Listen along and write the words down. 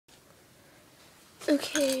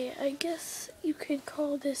Okay, I guess you could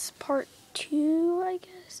call this part 2, I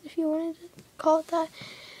guess, if you wanted to call it that.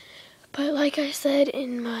 But like I said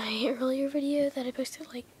in my earlier video that I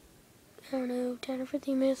posted like, I don't know, 10 or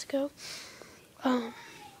 15 minutes ago, I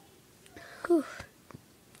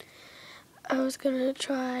was gonna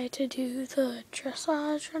try to do the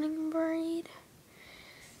dressage running braid,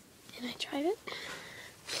 and I tried it.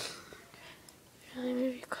 Let me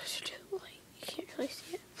move you closer to the light, you can't really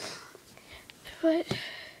see it, but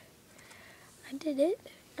I did it.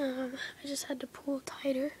 I just had to pull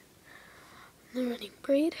tighter on the running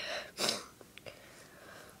braid.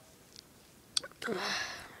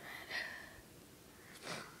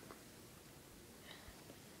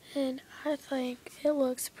 And I think it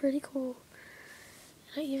looks pretty cool.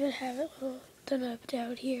 I even have it done up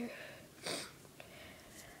down here.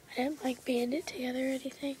 I didn't like band it together or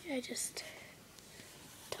anything. I just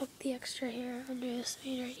tucked the extra hair under this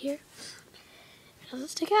vein right here. It doesn't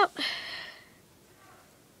stick out.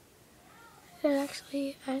 And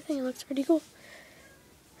actually, I think it looks pretty cool.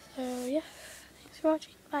 So yeah, thanks for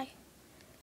watching. Bye.